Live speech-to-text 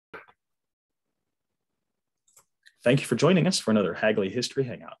Thank you for joining us for another Hagley History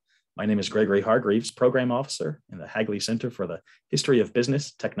Hangout. My name is Gregory Hargreaves, Program Officer in the Hagley Center for the History of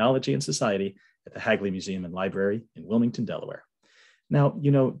Business, Technology, and Society at the Hagley Museum and Library in Wilmington, Delaware. Now,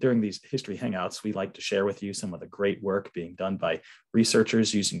 during these history hangouts, we like to share with you some of the great work being done by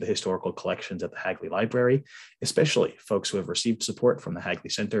researchers using the historical collections at the Hagley Library, especially folks who have received support from the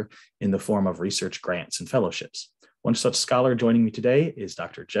Hagley Center in the form of research grants and fellowships. One such scholar joining me today is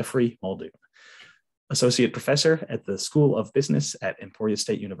Dr. Jeffrey Muldoon, Associate Professor at the School of Business at Emporia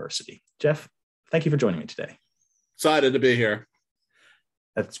State University. Jeff, thank you for joining me today. Excited to be here.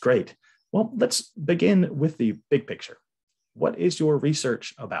 That's great. Well, let's begin with the big picture. What is your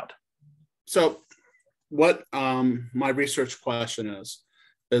research about? So what my research question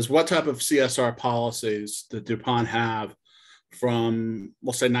is what type of CSR policies did DuPont have from,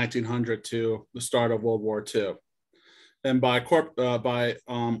 we'll say, 1900 to the start of World War II? And by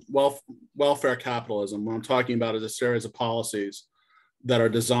welfare capitalism, what I'm talking about is a series of policies that are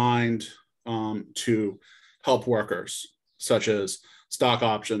designed to help workers, such as stock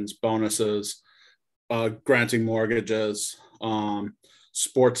options, bonuses, granting mortgages,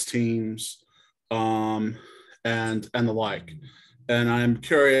 sports teams, and the like. And I'm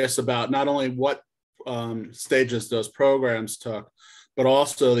curious about not only what stages those programs took, but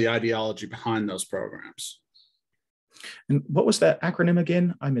also the ideology behind those programs. And what was that acronym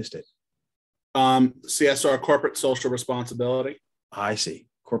again? I missed it. CSR, Corporate Social Responsibility. I see,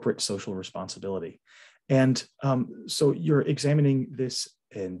 Corporate Social Responsibility. And so you're examining this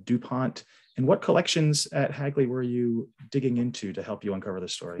in DuPont. And what collections at Hagley were you digging into to help you uncover the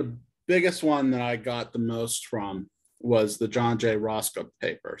story? The biggest one that I got the most from was the John J. Raskob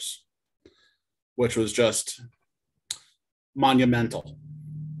papers, which was just monumental.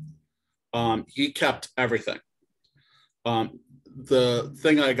 He kept everything. The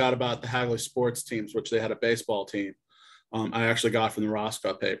thing I got about the Hagley sports teams, which they had a baseball team, I actually got from the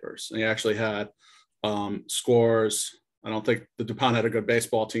Raskob papers. And he actually had scores. I don't think the DuPont had a good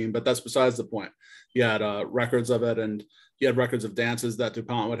baseball team, but that's besides the point. He had records of it, and he had records of dances that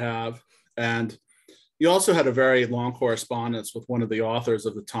DuPont would have. And he also had a very long correspondence with one of the authors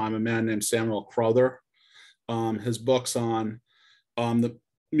of the time, a man named Samuel Crowther. His books on the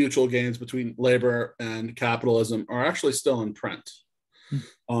mutual gains between labor and capitalism are actually still in print.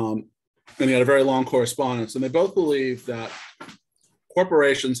 And he had a very long correspondence, and they both believed that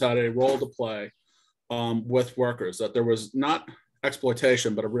corporations had a role to play with workers, that there was not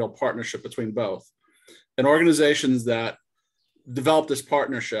exploitation, but a real partnership between both. And organizations that developed this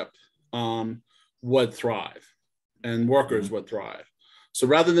partnership would thrive, and workers would thrive. So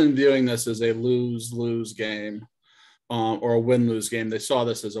rather than viewing this as a lose-lose game or a win-lose game, they saw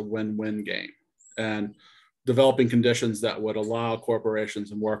this as a win-win game, and developing conditions that would allow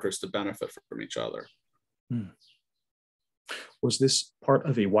corporations and workers to benefit from each other. Was this part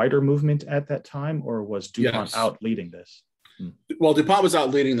of a wider movement at that time, or was DuPont out leading this? Well, DuPont was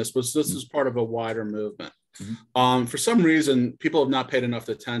out leading this, but this is part of a wider movement. For some reason, people have not paid enough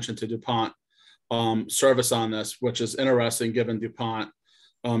attention to DuPont service on this, which is interesting given DuPont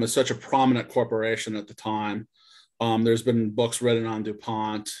is such a prominent corporation at the time. There's been books written on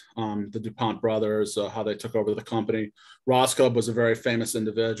DuPont, the DuPont brothers, how they took over the company. Raskob was a very famous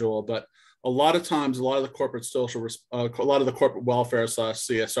individual, but a lot of times, a lot of the corporate welfare /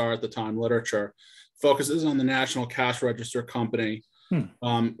 CSR at the time literature focuses on the National Cash Register Company,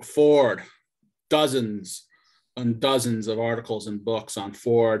 Ford, dozens and dozens of articles and books on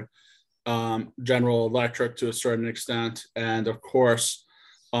Ford, General Electric to a certain extent, and of course,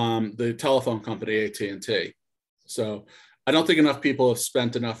 the telephone company AT&T. So I don't think enough people have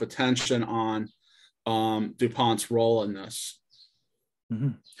spent enough attention on DuPont's role in this.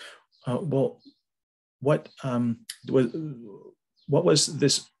 Well, what was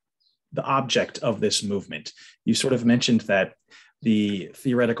this, the object of this movement? You sort of mentioned that the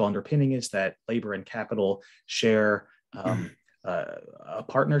theoretical underpinning is that labor and capital share a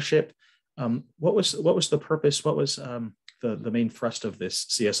partnership. What was the purpose? What was the main thrust of this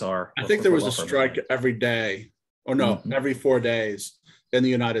CSR? I think there was a strike every day, or no, every 4 days in the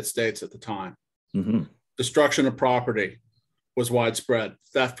United States at the time. Destruction of property was widespread.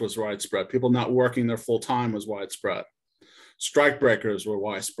 Theft was widespread. People not working their full time was widespread. Strike breakers were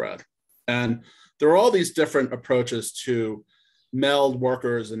widespread. And there are all these different approaches to meld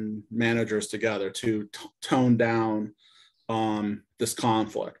workers and managers together to tone down this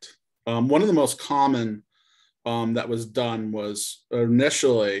conflict. One of the most common that was done was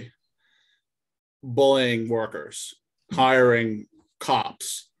initially bullying workers, hiring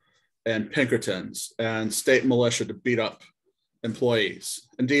cops and Pinkertons and state militia to beat up employees.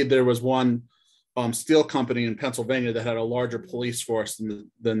 Indeed, there was one steel company in Pennsylvania that had a larger police force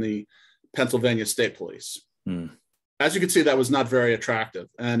than the Pennsylvania State Police. As you can see, that was not very attractive,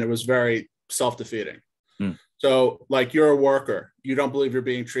 and it was very self-defeating. So, like, you're a worker, you don't believe you're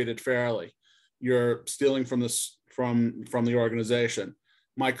being treated fairly, you're stealing from the organization.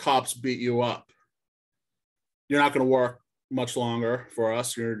 My cops beat you up. You're not going to work much longer for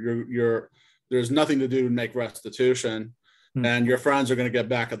us. There's nothing to do to make restitution, and your friends are going to get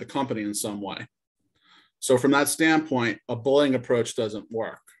back at the company in some way. So from that standpoint, a bullying approach doesn't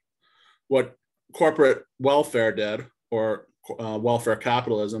work. What corporate welfare did, or welfare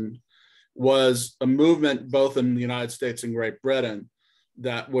capitalism, was a movement both in the United States and Great Britain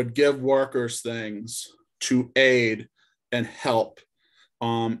that would give workers things to aid and help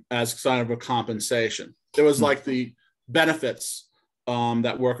as kind of a compensation. It was like the benefits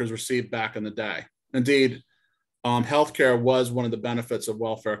that workers received back in the day. Indeed, healthcare was one of the benefits of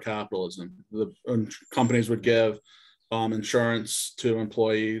welfare capitalism. The companies would give insurance to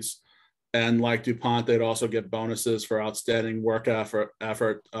employees, and like DuPont, they'd also get bonuses for outstanding work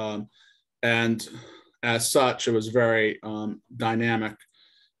effort. And as such, it was very dynamic,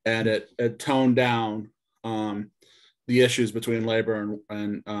 and it toned down the issues between labor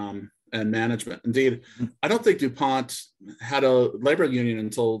and management. Indeed, I don't think DuPont had a labor union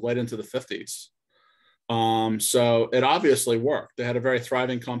until late into the 50s. So it obviously worked. They had a very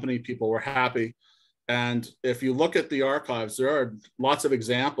thriving company. People were happy. And if you look at the archives, there are lots of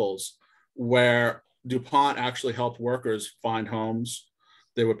examples where DuPont actually helped workers find homes.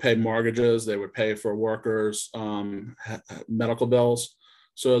 They would pay mortgages. They would pay for workers' medical bills.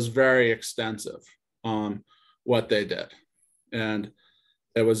 So it was very extensive, what they did. And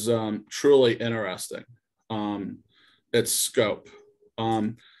it was truly interesting, its scope.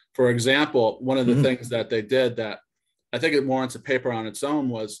 For example, one of the things that they did that I think it warrants a paper on its own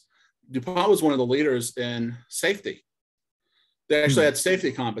was DuPont was one of the leaders in safety. They actually had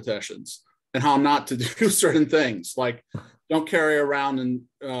safety competitions and how not to do certain things, like don't carry around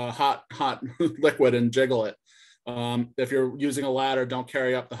hot liquid and jiggle it. If you're using a ladder, don't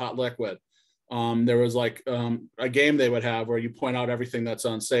carry up the hot liquid. There was like a game they would have where you point out everything that's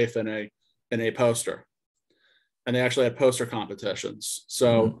unsafe in a poster, and they actually had poster competitions.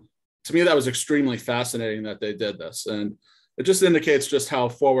 So to me, that was extremely fascinating that they did this, and it just indicates just how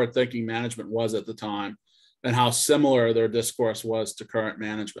forward-thinking management was at the time, and how similar their discourse was to current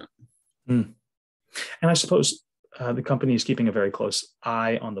management. And I suppose the company is keeping a very close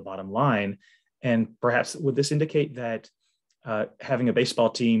eye on the bottom line, and perhaps would this indicate that having a baseball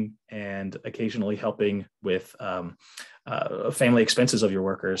team and occasionally helping with family expenses of your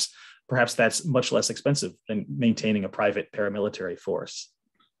workers, perhaps that's much less expensive than maintaining a private paramilitary force?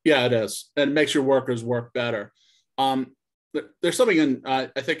 Yeah, it is. And it makes your workers work better. There's something in, I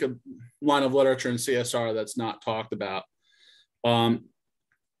think, a line of literature in CSR that's not talked about,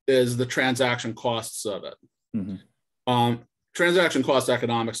 is the transaction costs of it. Transaction cost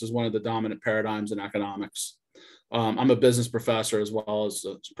economics is one of the dominant paradigms in economics. I'm a business professor as well as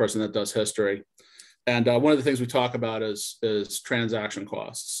a person that does history. And one of the things we talk about is transaction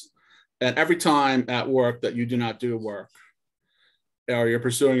costs. And every time at work that you do not do work, or you're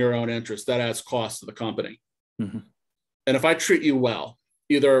pursuing your own interest, that adds cost to the company. And if I treat you well,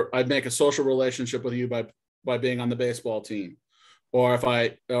 either I make a social relationship with you by being on the baseball team, or if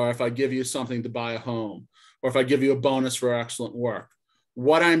I give you something to buy a home, or if I give you a bonus for excellent work,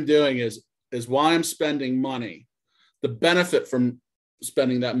 what I'm doing is while I'm spending money, the benefit from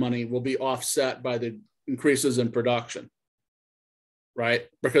spending that money will be offset by the increases in production, right?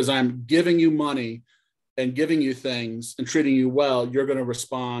 Because I'm giving you money and giving you things and treating you well, you're going to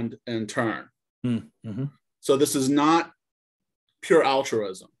respond in turn. So this is not pure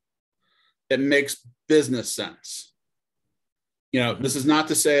altruism. It makes business sense. This is not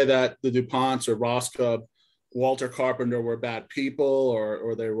to say that the DuPonts or Raskob, Walter Carpenter were bad people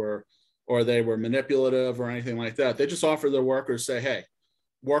or they were manipulative or anything like that. They just offer their workers, say, hey,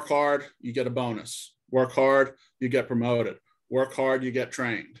 work hard, you get a bonus. Work hard, you get promoted. Work hard, you get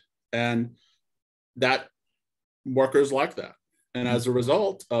trained. And that workers like that. And as a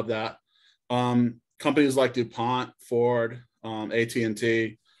result of that, companies like DuPont, Ford,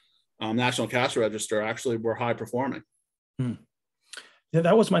 AT&T, National Cash Register actually were high performing. Yeah,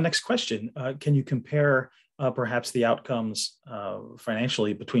 that was my next question. Can you compare perhaps the outcomes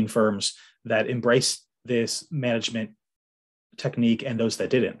financially between firms that embraced this management technique and those that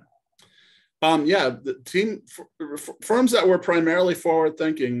didn't? The firms that were primarily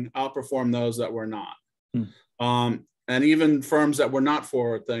forward-thinking outperformed those that were not. And even firms that were not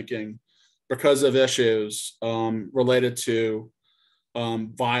forward-thinking, because of issues related to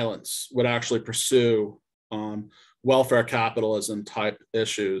violence would actually pursue welfare capitalism type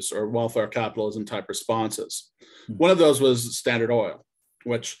issues or welfare capitalism type responses. One of those was Standard Oil,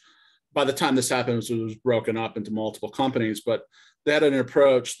 which by the time this happened was broken up into multiple companies, but they had an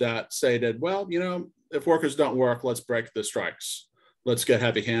approach that stated, well, if workers don't work, let's break the strikes. Let's get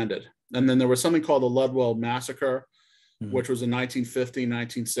heavy handed. And then there was something called the Ludlow Massacre, which was in 1915,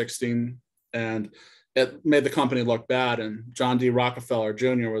 1916. And it made the company look bad. And John D. Rockefeller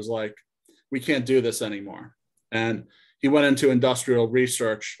Jr. was like, we can't do this anymore. And he went into industrial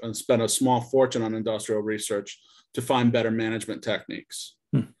research and spent a small fortune on industrial research to find better management techniques.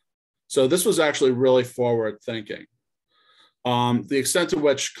 So this was actually really forward thinking. The extent to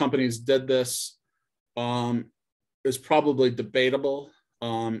which companies did this is probably debatable.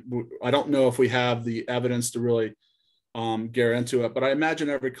 I don't know if we have the evidence to really gear into it, but I imagine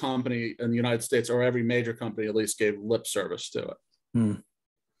every company in the United States, or every major company at least, gave lip service to it.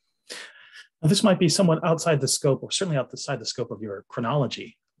 Now, this might be somewhat outside the scope, or certainly outside the scope of your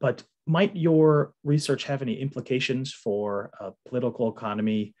chronology, but might your research have any implications for political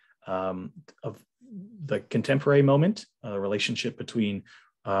economy of the contemporary moment, relationship between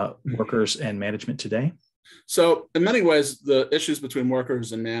workers and management today? So in many ways, the issues between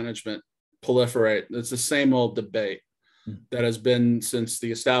workers and management proliferate. It's the same old debate that has been since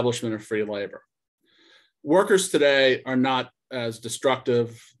the establishment of free labor. Workers today are not as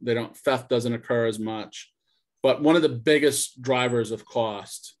destructive. Theft doesn't occur as much. But one of the biggest drivers of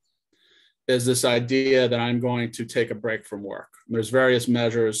cost is this idea that I'm going to take a break from work. There's various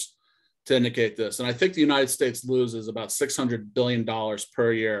measures to indicate this. And I think the United States loses about $600 billion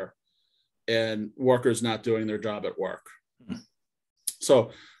per year in workers not doing their job at work.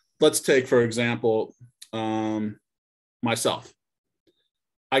 So let's take, for example, myself.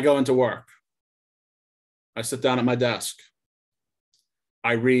 I go into work. I sit down at my desk.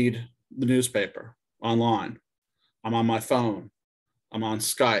 I read the newspaper online. I'm on my phone. I'm on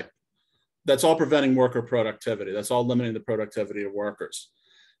Skype. That's all preventing worker productivity. That's all limiting the productivity of workers,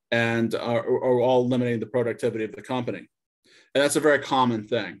 and or all limiting the productivity of the company. And that's a very common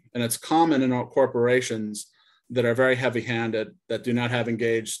thing. And it's common in our corporations that are very heavy-handed, that do not have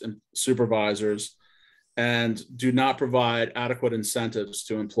engaged supervisors, and do not provide adequate incentives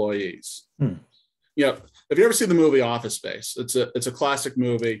to employees. If you ever see the movie Office Space, it's a classic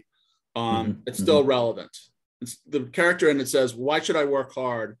movie. It's still relevant. The character in it says, why should I work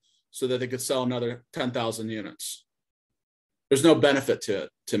hard so that they could sell another 10,000 units? There's no benefit to it,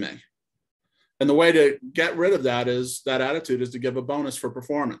 to me. And the way to get rid of that attitude is to give a bonus for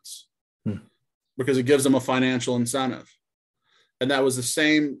performance, because it gives them a financial incentive. And that was the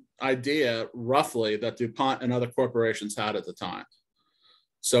same idea, roughly, that DuPont and other corporations had at the time.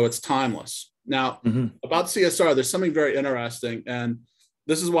 So it's timeless. Now, about CSR, there's something very interesting, and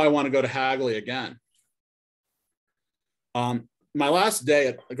this is why I want to go to Hagley again. My last day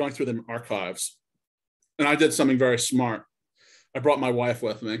at going through the archives, and I did something very smart. I brought my wife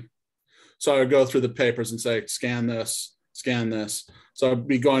with me. So I would go through the papers and say, scan this, scan this. So I'd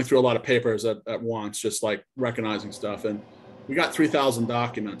be going through a lot of papers at once, just like recognizing stuff. And we got 3,000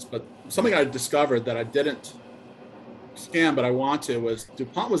 documents. But something I discovered that I didn't scan, but I want to, was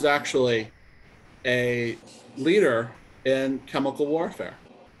DuPont was actually a leader in chemical warfare.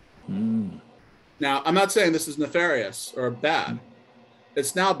 Now, I'm not saying this is nefarious or bad.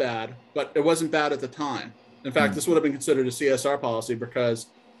 It's now bad, but it wasn't bad at the time. In fact, this would have been considered a CSR policy because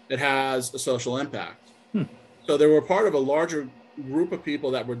it has a social impact. So they were part of a larger group of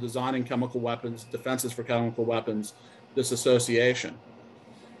people that were designing chemical weapons, defenses for chemical weapons, this association.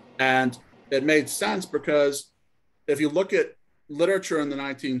 And it made sense because if you look at literature in the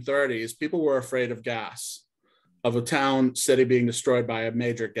 1930s, people were afraid of gas, of a town, city being destroyed by a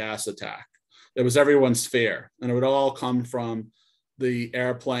major gas attack. It was everyone's fear, and it would all come from the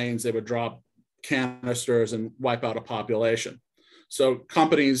airplanes. They would drop canisters and wipe out a population. So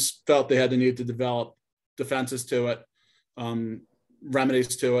companies felt they had the need to develop defenses to it,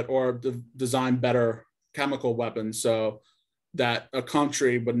 remedies to it, or design better chemical weapons so that a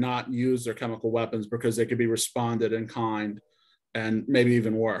country would not use their chemical weapons because they could be responded in kind, and maybe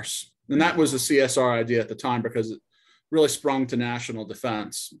even worse. And that was a CSR idea at the time because it really sprung to national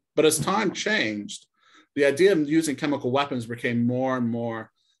defense. But as time changed, the idea of using chemical weapons became more and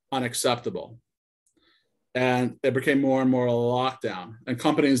more unacceptable. And it became more and more a lockdown. And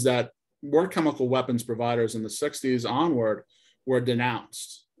companies that were chemical weapons providers in the 60s onward were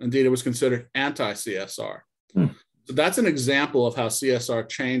denounced. Indeed, it was considered anti-CSR. So that's an example of how CSR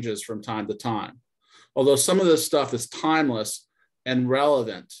changes from time to time. Although some of this stuff is timeless and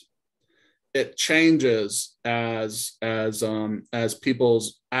relevant, it changes as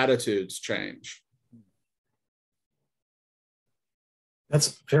people's attitudes change.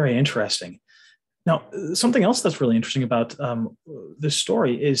 That's very interesting. Now, something else that's really interesting about this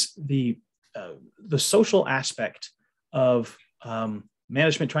story is the social aspect of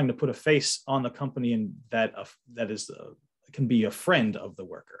management trying to put a face on the company, and that can be a friend of the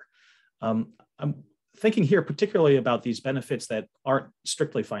worker. I'm thinking here particularly about these benefits that aren't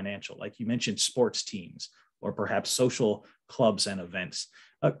strictly financial, like you mentioned sports teams or perhaps social clubs and events.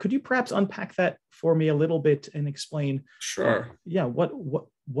 Could you perhaps unpack that for me a little bit and explain? Sure.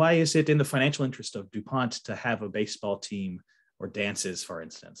 Why is it in the financial interest of DuPont to have a baseball team or dances, for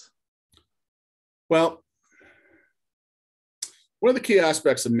instance? Well, one of the key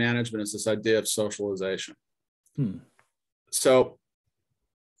aspects of management is this idea of socialization. So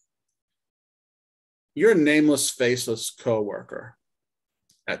you're a nameless, faceless coworker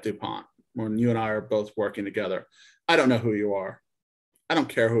at DuPont when you and I are both working together. I don't know who you are. I don't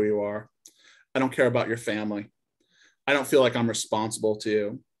care who you are. I don't care about your family. I don't feel like I'm responsible to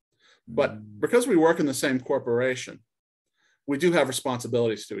you. But because we work in the same corporation, we do have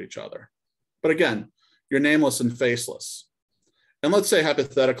responsibilities to each other. But again, you're nameless and faceless. And let's say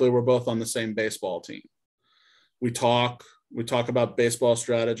hypothetically, we're both on the same baseball team. We talk about baseball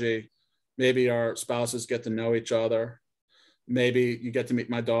strategy. Maybe our spouses get to know each other. Maybe you get to meet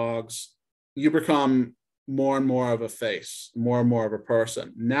my dogs. You become more and more of a face, more and more of a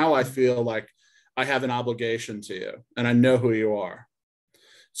person. Now I feel like I have an obligation to you and I know who you are.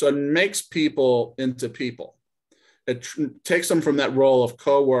 So it makes people into people. It takes them from that role of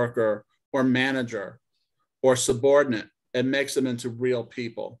coworker or manager or subordinate and makes them into real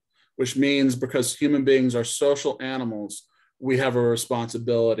people, which means because human beings are social animals, we have a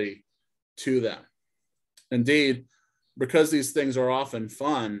responsibility to them. Indeed, because these things are often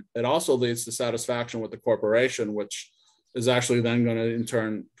fun, it also leads to satisfaction with the corporation, which is actually then going to in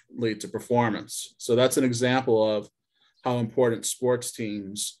turn lead to performance. So that's an example of how important sports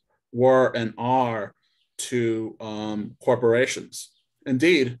teams were and are to corporations.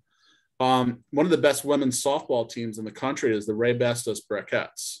 Indeed, one of the best women's softball teams in the country is the Ray Bestos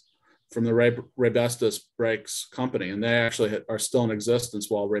Briquettes from the Ray Bestos Brakes Company. And they actually are still in existence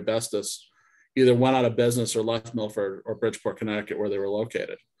while Ray Bestos either went out of business or left Milford or Bridgeport, Connecticut, where they were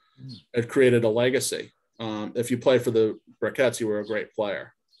located. It created a legacy. If you played for the Briquettes, you were a great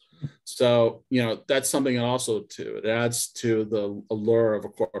player. So, that's something also too. It adds to the allure of a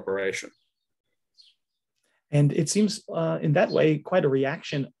corporation. And it seems in that way quite a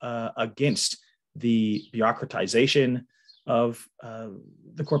reaction against the bureaucratization of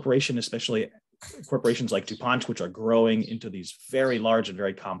the corporation, especially corporations like DuPont, which are growing into these very large and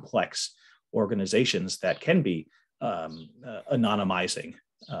very complex organizations that can be anonymizing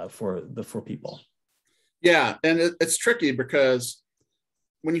for people. Yeah, and it's tricky because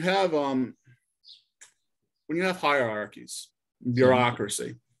when you have hierarchies,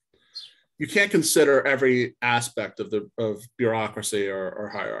 bureaucracy, you can't consider every aspect of bureaucracy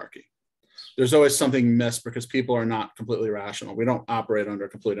or hierarchy. There's always something missed because people are not completely rational. We don't operate under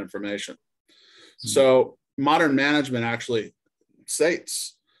complete information. So modern management actually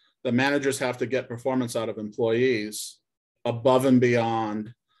states that managers have to get performance out of employees above and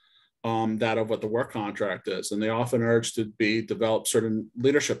beyond that of what the work contract is. And they often urge to develop certain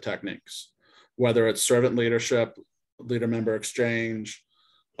leadership techniques, whether it's servant leadership, leader-member exchange,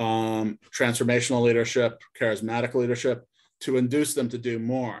 transformational leadership, charismatic leadership, to induce them to do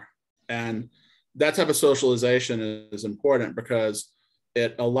more. And that type of socialization is important because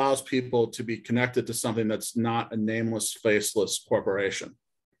it allows people to be connected to something that's not a nameless, faceless corporation.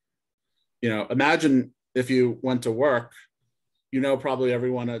 Imagine if you went to work, probably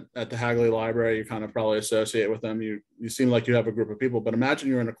everyone at the Hagley Library, you kind of probably associate with them. You seem like you have a group of people, but imagine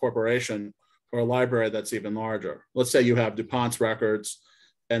you're in a corporation or a library that's even larger. Let's say you have DuPont's records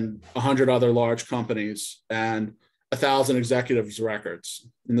and 100 other large companies and 1,000 executives' records.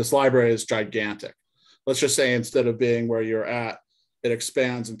 And this library is gigantic. Let's just say instead of being where you're at, it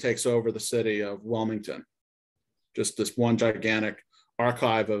expands and takes over the city of Wilmington. Just this one gigantic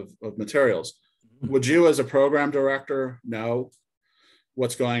archive of materials. Would you as a program director know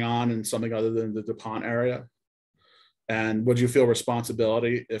what's going on in something other than the DuPont area? And would you feel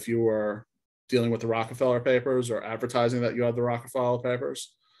responsibility if you were dealing with the Rockefeller papers or advertising that you had the Rockefeller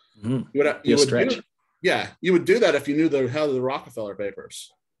papers? You would do that if you knew the head of the Rockefeller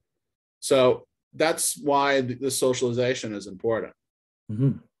papers. So that's why the socialization is important.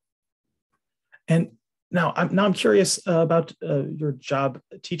 And Now I'm curious about your job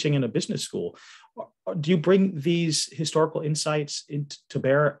teaching in a business school. Do you bring these historical insights to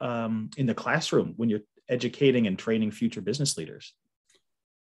bear in the classroom when you're educating and training future business leaders?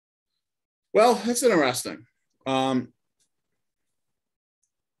 Well, that's interesting.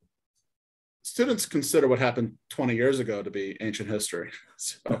 Students consider what happened 20 years ago to be ancient history.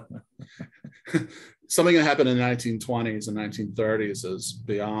 So something that happened in the 1920s and 1930s is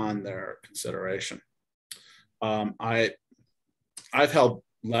beyond their consideration. I've held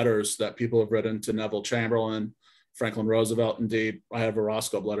letters that people have written to Neville Chamberlain, Franklin Roosevelt. Indeed, I have a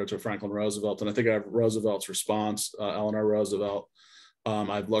Raskob letter to Franklin Roosevelt, and I think I have Roosevelt's response, Eleanor Roosevelt.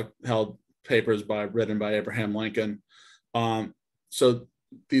 I've held papers written by Abraham Lincoln. So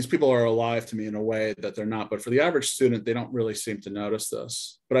these people are alive to me in a way that they're not, but for the average student, they don't really seem to notice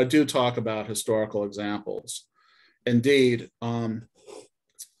this. But I do talk about historical examples. Indeed, in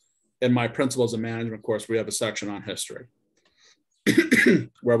my Principles of Management course, we have a section on history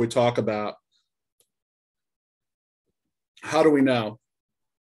where we talk about how do we know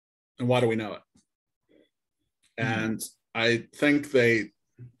and why do we know it? And I think they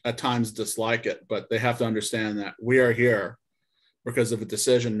at times dislike it, but they have to understand that we are here because of a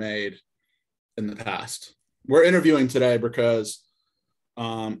decision made in the past. We're interviewing today because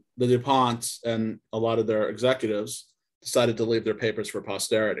the DuPont and a lot of their executives decided to leave their papers for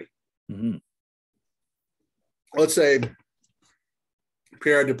posterity. Mm-hmm. Let's say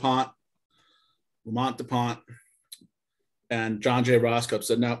Pierre DuPont, Lamont DuPont, and John J. Raskob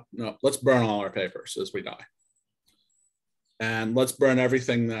said, no, let's burn all our papers as we die. And let's burn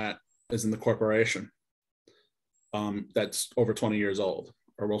everything that is in the corporation that's over 20 years old,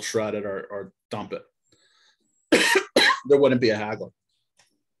 or we'll shred it or dump it. There wouldn't be a haggler.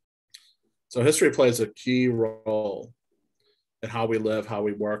 So history plays a key role in how we live, how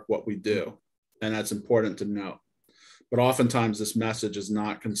we work, what we do. And that's important to note. But oftentimes this message is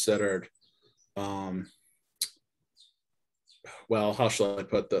not considered, well, how shall I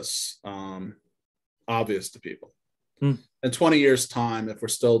put this? Obvious to people. In 20 years' time, if we're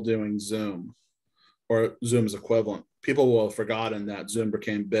still doing Zoom or Zoom's equivalent, people will have forgotten that Zoom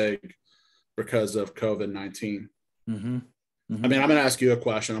became big because of COVID-19. Mm-hmm. Mm-hmm. I mean, I'm going to ask you a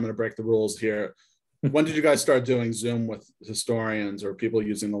question. I'm going to break the rules here. When did you guys start doing Zoom with historians or people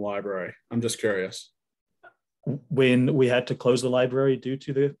using the library? I'm just curious. When we had to close the library due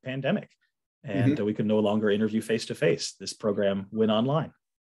to the pandemic and we could no longer interview face-to-face, this program went online.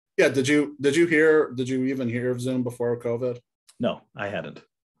 Yeah. Did you even hear of Zoom before COVID? No, I hadn't.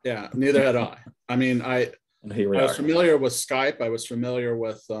 Yeah, neither had I. I mean, I was familiar with Skype. I was familiar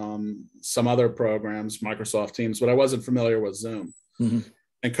with some other programs, Microsoft Teams, but I wasn't familiar with Zoom. Mm-hmm.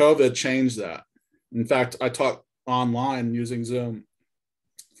 And COVID changed that. In fact, I taught online using Zoom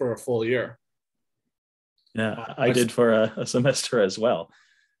for a full year. Yeah, I did for a semester as well.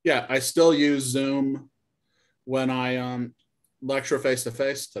 Yeah, I still use Zoom when I lecture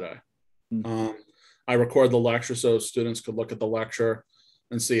face-to-face today. Mm-hmm. I record the lecture so students could look at the lecture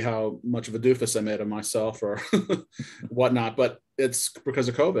and see how much of a doofus I made of myself or whatnot. But it's because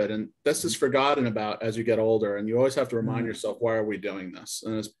of COVID. And this is forgotten about as you get older. And you always have to remind yourself, why are we doing this?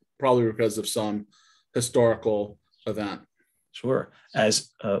 And it's probably because of some historical event. Sure.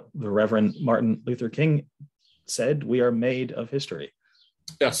 As the Reverend Martin Luther King said, we are made of history.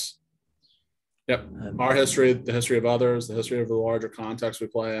 Yes. Yep. Our history, the history of others, the history of the larger context we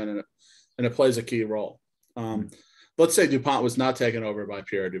play in, and it plays a key role. Let's say DuPont was not taken over by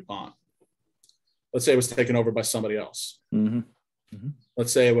Pierre DuPont. Let's say it was taken over by somebody else. Mm-hmm. Mm-hmm.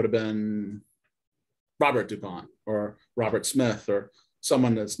 Let's say it would have been Robert DuPont or Robert Smith or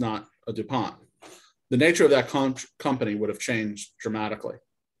someone that's not a DuPont. The nature of that company would have changed dramatically.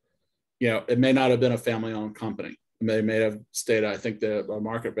 You know, it may not have been a family-owned company. They may have stayed, I think, a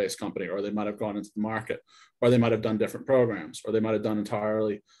market-based company, or they might have gone into the market, or they might have done different programs, or they might have done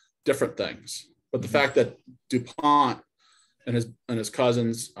entirely different things. But the fact that DuPont and his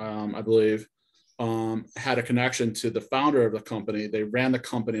cousins, I believe, had a connection to the founder of the company, they ran the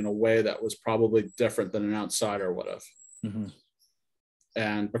company in a way that was probably different than an outsider would have. Mm-hmm.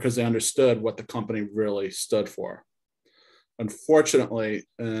 And because they understood what the company really stood for. Unfortunately,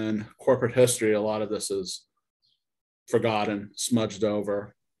 in corporate history, a lot of this is forgotten, smudged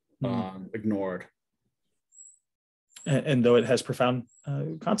over, ignored. And though it has profound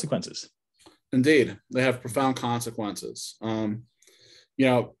consequences. Indeed, they have profound consequences. You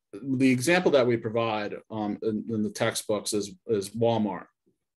know, the example that we provide in the textbooks is Walmart.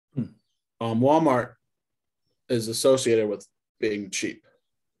 Walmart is associated with being cheap.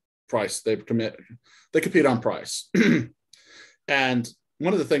 Price, they compete on price. And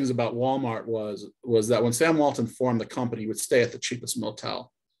one of the things about Walmart was that when Sam Walton formed the company, he would stay at the cheapest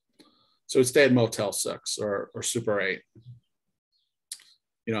motel. So he'd stay at Motel 6 or Super 8.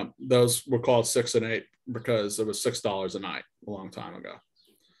 You know, those were called 6 and 8 because it was $6 a night a long time ago.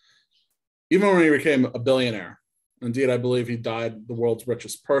 Even when he became a billionaire, indeed, I believe he died the world's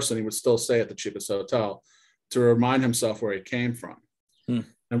richest person, he would still stay at the cheapest hotel to remind himself where he came from.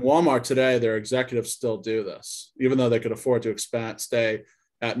 And Walmart today, their executives still do this, even though they could afford to stay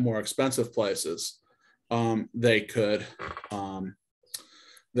at more expensive places. They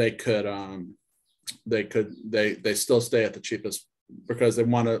still stay at the cheapest because they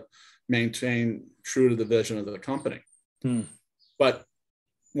want to maintain true to the vision of the company. But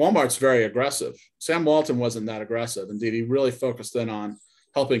Walmart's very aggressive. Sam Walton wasn't that aggressive. Indeed, he really focused in on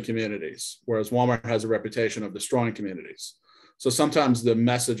helping communities, whereas Walmart has a reputation of destroying communities. So sometimes the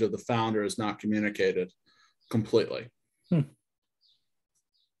message of the founder is not communicated completely.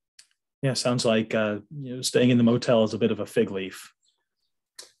 Yeah, sounds like staying in the motel is a bit of a fig leaf.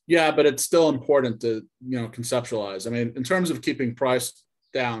 Yeah, but it's still important to conceptualize. I mean, in terms of keeping price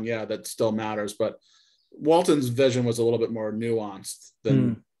down, yeah, that still matters. But Walton's vision was a little bit more nuanced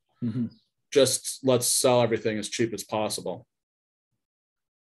than just let's sell everything as cheap as possible.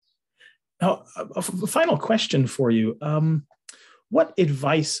 Now, a final question for you. What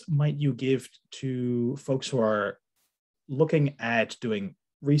advice might you give to folks who are looking at doing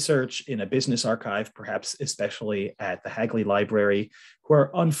research in a business archive, perhaps especially at the Hagley Library, who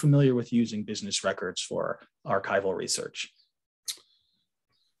are unfamiliar with using business records for archival research?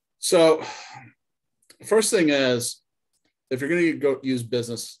 So, first thing is, if you're going to go use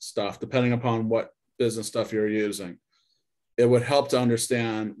business stuff, depending upon what business stuff you're using, it would help to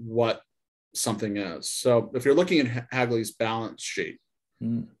understand what something is. So if you're looking at Hagley's balance sheet,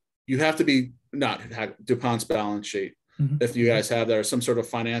 you have to be not DuPont's balance sheet. If you guys have there some sort of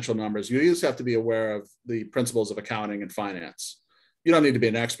financial numbers, you just have to be aware of the principles of accounting and finance. You don't need to be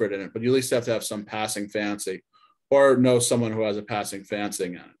an expert in it, but you at least have to have some passing fancy or know someone who has a passing fancy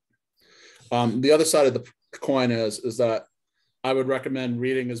in it. The other side of the coin is that I would recommend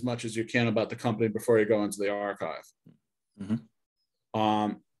reading as much as you can about the company before you go into the archive.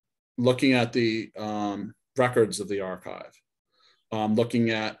 Looking at the records of the archive, looking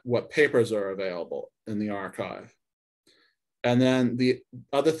at what papers are available in the archive. And then the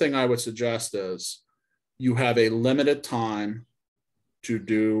other thing I would suggest is you have a limited time to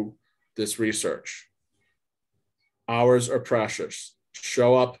do this research. Hours are precious.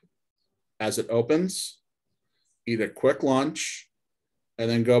 Show up as it opens, eat a quick lunch, and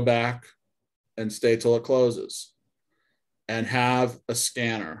then go back and stay till it closes. And have a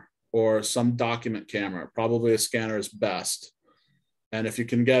scanner or some document camera. Probably a scanner is best. And if you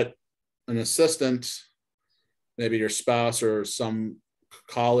can get an assistant, maybe your spouse or some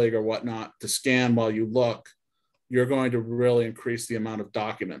colleague or whatnot, to scan while you look, you're going to really increase the amount of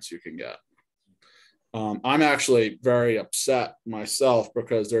documents you can get. I'm actually very upset myself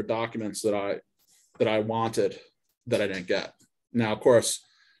because there are documents that I wanted that I didn't get. Now, of course,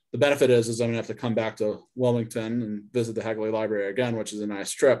 the benefit is I'm going to have to come back to Wilmington and visit the Hagley Library again, which is a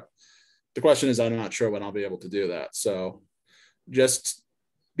nice trip. The question is, I'm not sure when I'll be able to do that. So just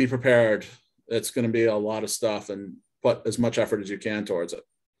be prepared. It's going to be a lot of stuff, and put as much effort as you can towards it.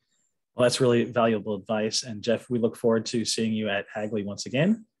 Well, that's really valuable advice. And Jeff, we look forward to seeing you at Hagley once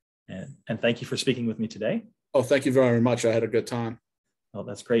again. And thank you for speaking with me today. Oh, thank you very much. I had a good time. Well,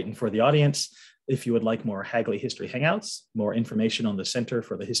 that's great. And for the audience, if you would like more Hagley History Hangouts, more information on the Center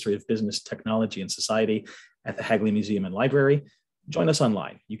for the History of Business, Technology, and Society at the Hagley Museum and Library, join us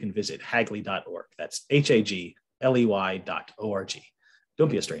online. You can visit hagley.org. That's HAGLEY.org.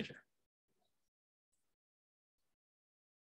 Don't be a stranger.